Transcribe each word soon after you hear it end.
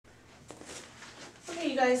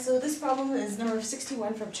guys, so this problem is number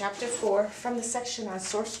 61 from chapter 4 from the section on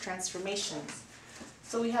source transformations.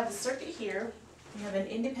 So we have a circuit here. We have an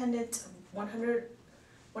independent 100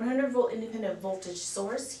 volt independent voltage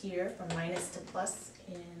source here from minus to plus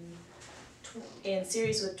in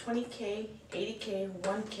series with 20K, 80K,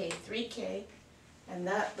 1K, 3K, and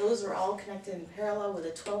those are all connected in parallel with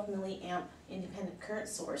a 12 milliamp independent current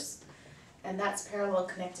source. And that's parallel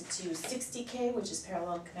connected to 60K, which is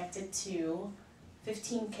parallel connected to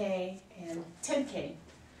 15K and 10K.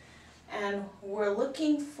 And we're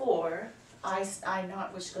looking for I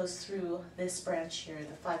naught, which goes through this branch here,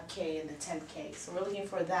 the 5K and the 10K. So we're looking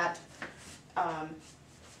for that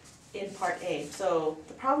in part A. So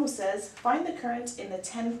the problem says, find the current in the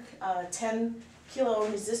 10 kilo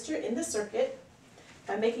resistor in the circuit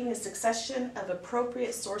by making a succession of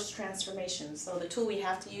appropriate source transformations. So the tool we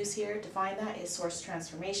have to use here to find that is source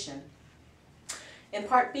transformation. In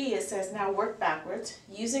part B, it says now work backwards.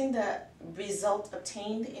 Using the result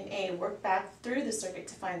obtained in A, work back through the circuit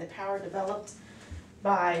to find the power developed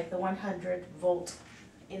by the 100 volt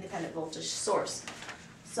independent voltage source.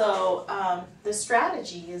 So the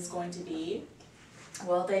strategy is going to be,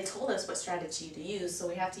 well, they told us what strategy to use, so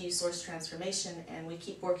we have to use source transformation, and we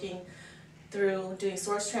keep working through doing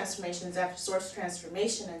source transformations after source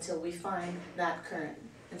transformation until we find that current,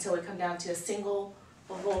 until we come down to a single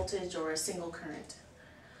voltage or a single current.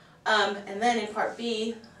 And then in part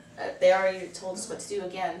B, they already told us what to do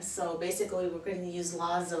again, so basically we're going to use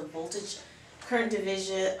laws of voltage, current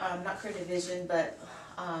division, not current division, but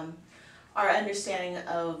our understanding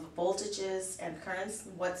of voltages and currents,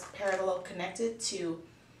 what's parallel connected, to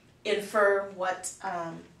infer what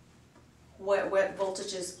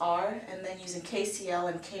voltages are, and then using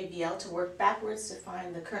KCL and KVL to work backwards to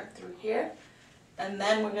find the current through here. And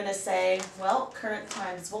then we're going to say, well, current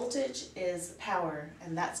times voltage is power,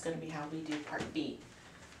 and that's going to be how we do part B.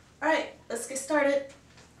 Alright, let's get started.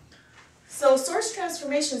 So source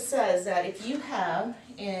transformation says that if you have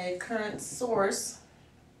a current source,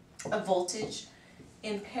 a voltage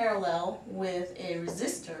in parallel with a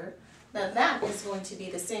resistor, then that is going to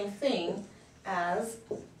be the same thing as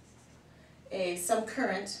some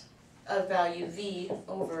current of value V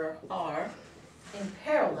over R in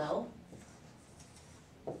parallel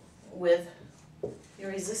with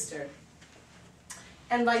your resistor,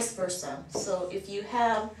 and vice versa. So if you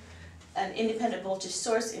have an independent voltage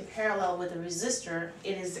source in parallel with a resistor,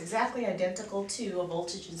 it is exactly identical to a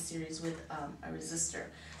voltage in series with a resistor,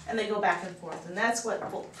 and they go back and forth, and that's what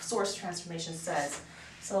source transformation says.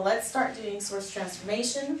 So let's start doing source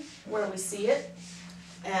transformation where we see it.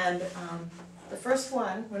 And the first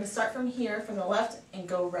one, we're going to start from here, from the left, and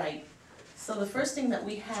go right. So the first thing that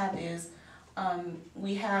we have is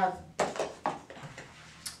we have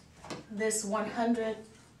this 100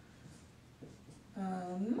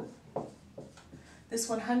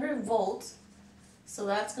 volts, so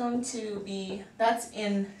that's going to be, that's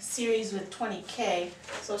in series with 20K.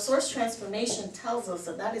 So source transformation tells us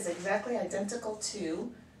that that is exactly identical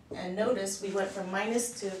to, and notice we went from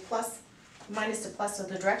minus to plus, so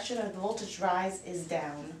the direction of the voltage rise is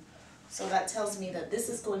down. So that tells me that this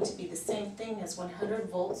is going to be the same thing as 100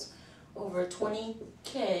 volts over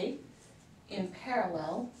 20K in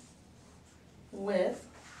parallel with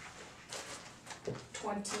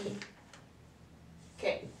 20K.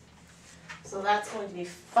 So that's going to be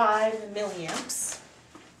 5 milliamps.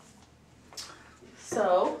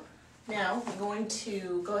 So now I'm going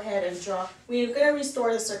to go ahead and draw. We're going to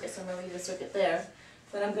restore the circuit, so I'm going to leave the circuit there.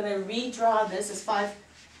 But I'm going to redraw this as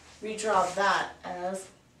redraw that as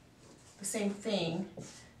the same thing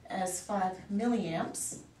as 5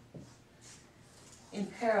 milliamps in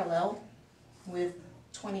parallel with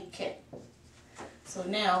 20K. So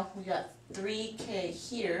now we got 3K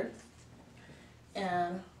here,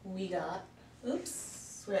 and we got, we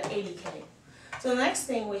got 80K. So the next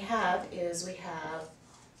thing we have is we have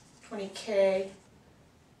 20K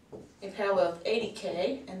in parallel with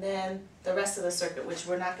 80K, and then the rest of the circuit, which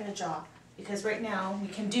we're not going to draw because right now we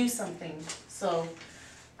can do something. So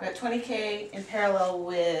we've got 20K in parallel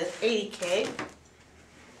with 80K.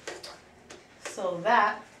 So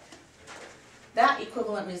that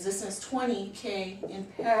equivalent resistance, 20K in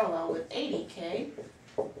parallel with 80K,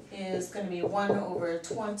 is going to be 1 over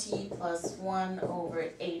 20 plus 1 over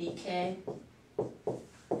 80K,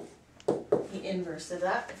 the inverse of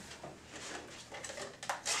that.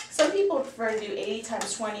 Some people prefer to do 80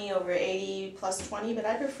 times 20 over 80 plus 20, but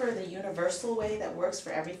I prefer the universal way that works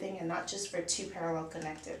for everything and not just for two parallel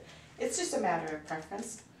connected. It's just a matter of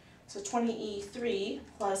preference. So 20E3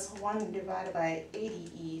 plus 1 divided by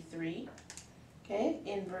 80E3, okay,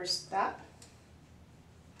 inverse that.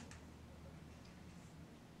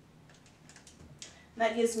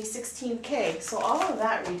 That gives me 16K. So all of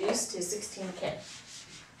that reduced to 16K.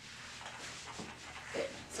 Okay,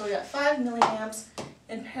 so we got 5 milliamps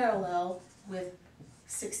in parallel with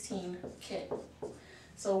 16K.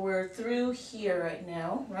 So we're through here right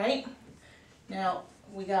now, right? Now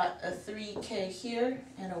we got a 3K here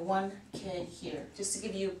and a 1K here. Just to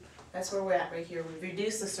give you, that's where we're at right here. We've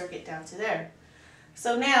reduced the circuit down to there.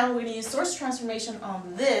 So now we're going to use source transformation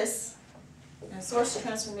on this. And source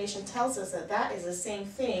transformation tells us that that is the same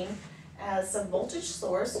thing as some voltage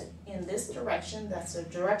source in this direction. That's the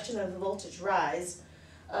direction of the voltage rise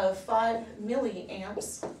of 5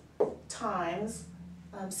 milliamps times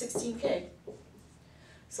 16K.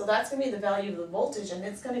 So that's going to be the value of the voltage, and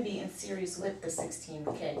it's going to be in series with the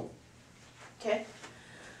 16K. Okay?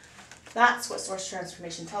 That's what source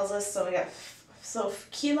transformation tells us. So we got, so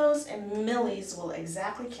kilos and millis will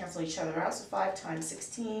exactly cancel each other out. So 5 times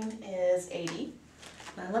 16 is 80.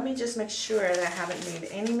 Now let me just make sure that I haven't made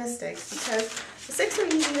any mistakes, because mistakes are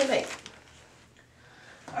easy to make.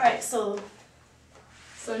 Alright, so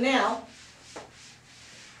now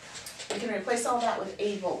we can replace all that with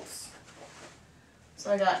 80 volts.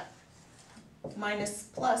 So I got minus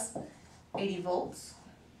plus 80 volts.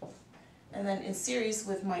 And then in series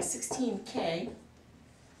with my 16K,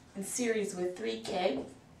 in series with 3K,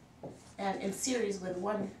 and in series with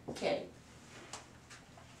 1K.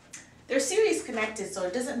 They're series connected, so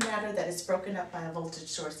it doesn't matter that it's broken up by a voltage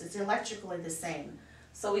source. It's electrically the same.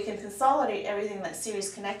 So we can consolidate everything that's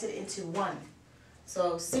series connected into one.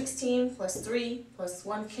 So 16 plus 3 plus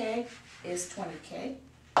 1K is 20K.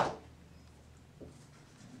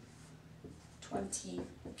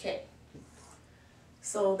 20K.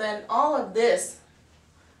 So then all of this,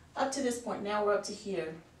 up to this point, now we're up to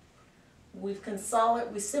here. We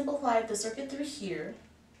simplified the circuit through here,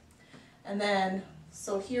 and then,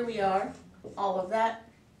 so here we are, all of that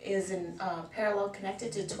is in parallel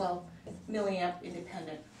connected to 12 milliamp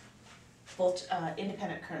independent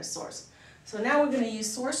current source. So now we're going to use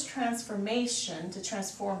source transformation to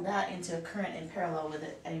transform that into a current in parallel with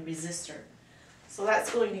a resistor. So that's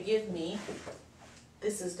going to give me,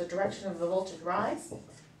 this is the direction of the voltage rise,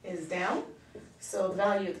 is down. So the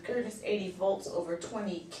value of the current is 80 volts over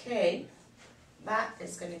 20K. That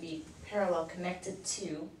is going to be parallel connected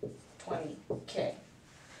to 20K.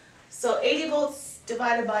 So 80 volts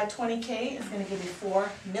divided by 20K is going to give me 4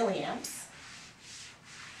 milliamps.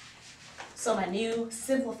 So my new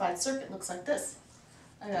simplified circuit looks like this.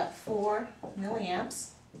 I got 4 milliamps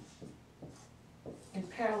in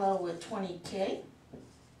parallel with 20K.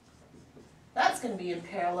 That's going to be in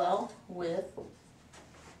parallel with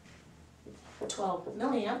 12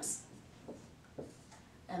 milliamps.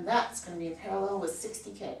 And that's going to be in parallel with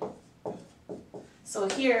 60K. So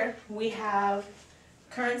here we have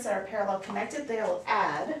currents that are parallel connected, they'll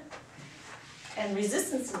add, and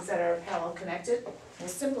resistances that are parallel connected will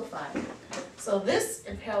simplify. So this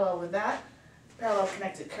in parallel with that, parallel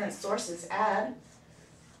connected current sources add.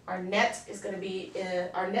 Our net is going to be,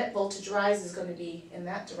 our net voltage rise is going to be in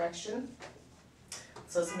that direction.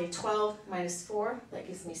 So it's going to be 12 minus 4, that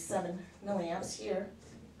gives me 7 milliamps here.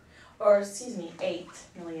 Or excuse me, 8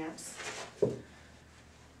 milliamps.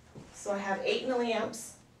 So I have 8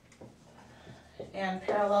 milliamps and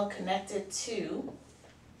parallel connected to,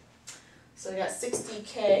 so we got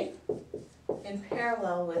 60K in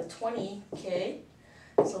parallel with 20K.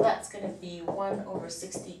 So that's going to be 1 over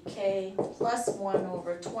 60K plus 1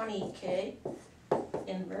 over 20K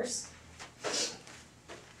inverse.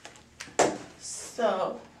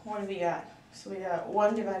 So what do we got? So we got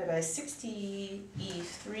 1 divided by 60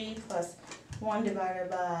 E3 plus 1 divided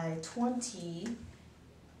by 20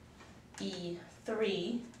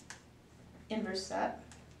 E3, inverse that,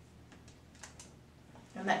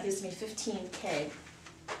 and that gives me 15K.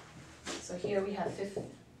 So here we have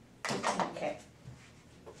 15K.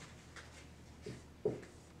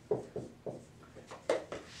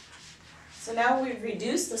 So now we've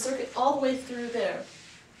reduced the circuit all the way through there.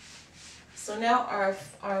 So now our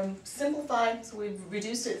simplified, so we've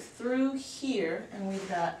reduced it through here, and we've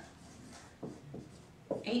got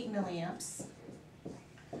 8 milliamps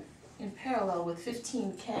in parallel with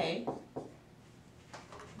 15K.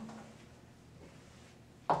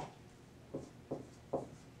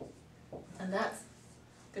 And that's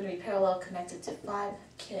going to be parallel connected to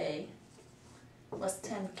 5K plus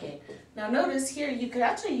 10K. Now notice here you could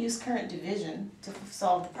actually use current division to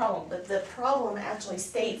solve the problem, but the problem actually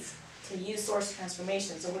states to use source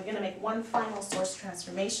transformation. So we're going to make one final source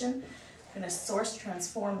transformation. We're going to source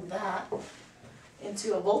transform that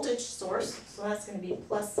into a voltage source. So that's going to be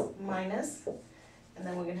plus minus, and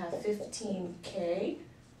then we're going to have 15K,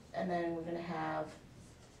 and then we're going to have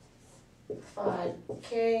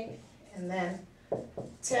 5K, and then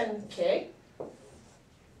 10K.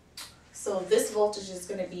 So this voltage is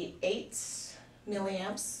going to be 8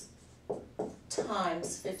 milliamps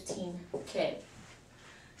times 15K.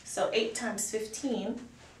 So 8 times 15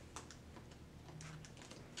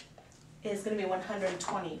 is going to be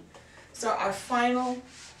 120. So our final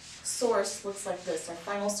source looks like this. Our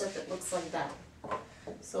final circuit looks like that.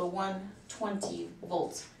 So 120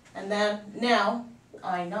 volts. And then now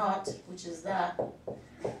I naught, which is that,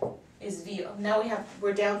 is V. Now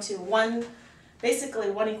we're down to basically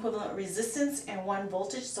one equivalent resistance and one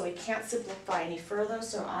voltage, so we can't simplify any further.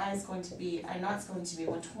 So I naught is going to be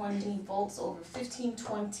 120 volts over 15,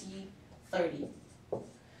 20, 30.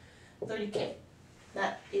 30K.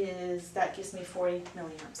 That gives me 40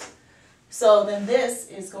 milliamps. So then this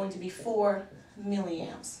is going to be 4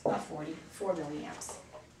 milliamps, not 40, 4 milliamps.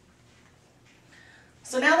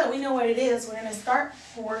 So now that we know what it is, we're going to start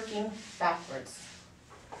working backwards.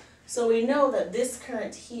 So we know that this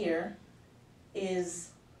current here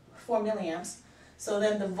is 4 milliamps. So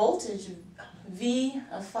then the voltage V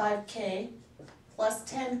of 5K plus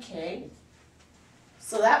 10K,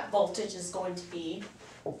 so that voltage is going to be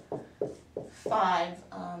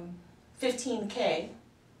 15K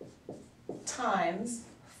times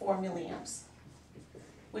 4 milliamps,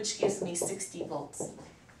 which gives me 60 volts.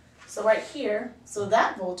 So right here, so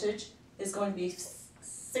that voltage is going to be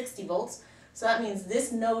 60 volts. So that means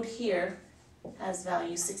this node here has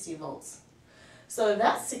value 60 volts. So if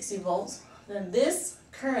that's 60 volts, then this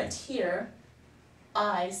current here,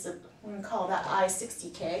 we're going to call that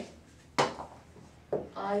I60K.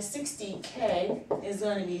 I60K is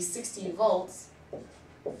going to be 60 volts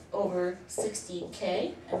over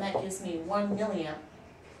 60K, and that gives me 1 milliamp.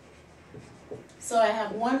 So I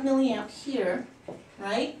have 1 milliamp here,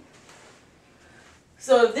 right?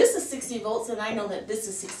 So if this is 60 volts, then I know that this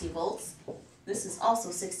is 60 volts. This is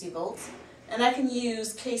also 60 volts. And I can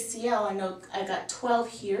use KCL. I know I got 12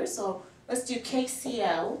 here, so let's do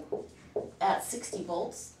KCL at 60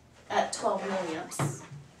 volts at 12 milliamps.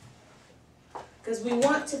 Because we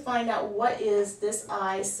want to find out what is this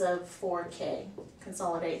I sub 4K.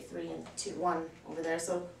 Consolidate 3 and 2, 1 over there.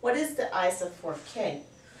 So what is the I sub 4K?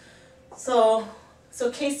 So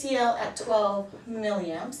KCL at 12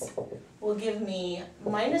 milliamps will give me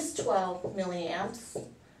minus 12 milliamps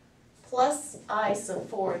plus I sub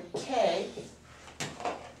 4K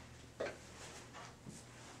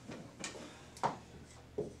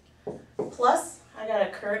plus, I got a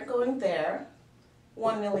current going there,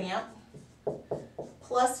 1 milliamp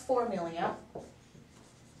plus 4 milliamp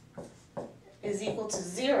is equal to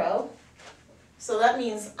 0. So that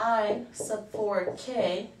means I sub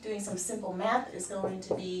 4K, doing some simple math, is going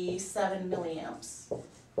to be 7 milliamps.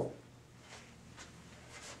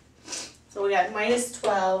 So we got minus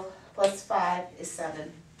 12 plus 5 is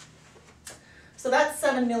 7. So that's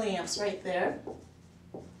 7 milliamps right there.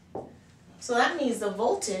 So that means the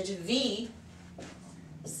voltage V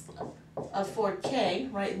of 4K,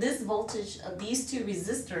 right, this voltage of these two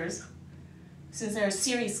resistors, since they're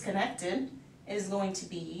series connected, is going to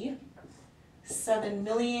be 7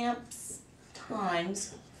 milliamps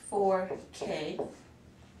times 4K.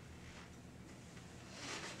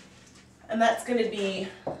 And that's going to be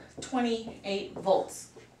 28 volts.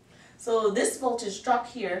 So this voltage drop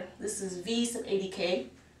here, this is V sub 80K.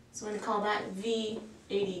 So we're going to call that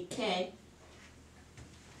V80K.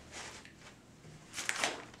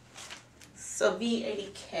 So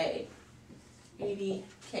V80K.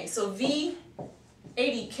 80K. So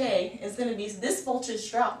V80K is going to be this voltage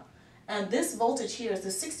drop. And this voltage here is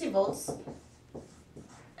the 60 volts.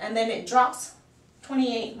 And then it drops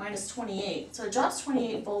 28 minus 28. So it drops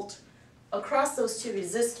 28 volts across those two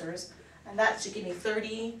resistors, and that should give me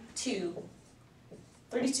 32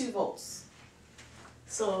 volts.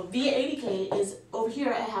 So V80K is over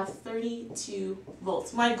here. I have 32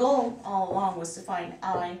 volts. My goal all along was to find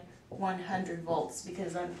I 100 volts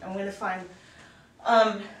because I'm going to find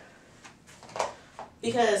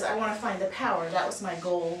because I want to find the power. That was my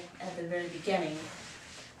goal at the very beginning.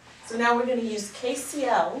 So now we're going to use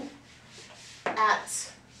KCL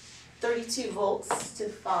at 32 volts to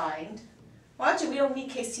find. Well, actually, we don't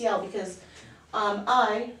need KCL because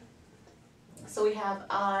so we have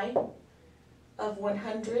I of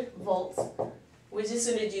 100 volts. We're just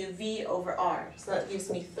going to do V over R. So that gives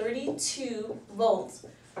me 32 volts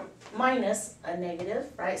minus a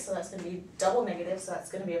negative, right? So that's going to be double negative, so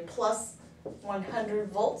that's going to be a plus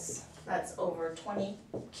 100 volts. That's over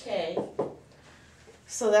 20K.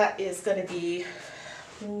 So that is going to be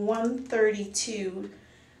 132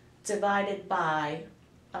 divided by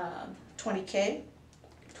 20K,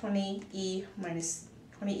 20E minus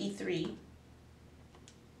E3.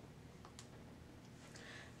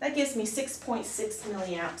 That gives me 6.6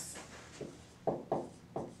 milliamps.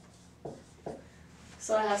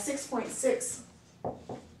 So I have 6.6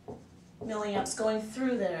 milliamps going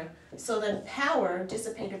through there. So then power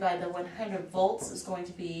dissipated by the 100 volts is going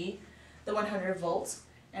to be the 100 volts.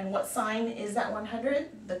 And what sign is that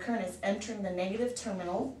 100? The current is entering the negative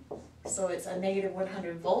terminal, so it's a negative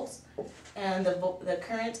 100 volts. And the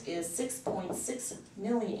current is 6.6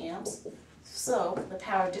 milliamps. So the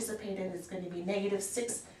power dissipated is going to be negative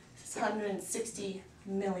 660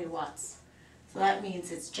 milliwatts. So that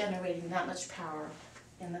means it's generating that much power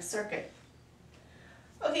in the circuit.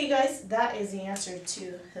 Okay guys, that is the answer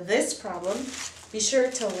to this problem. Be sure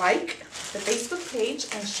to like the Facebook page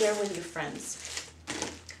and share with your friends.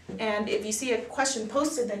 And if you see a question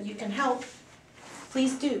posted that you can help,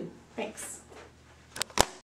 please do. Thanks.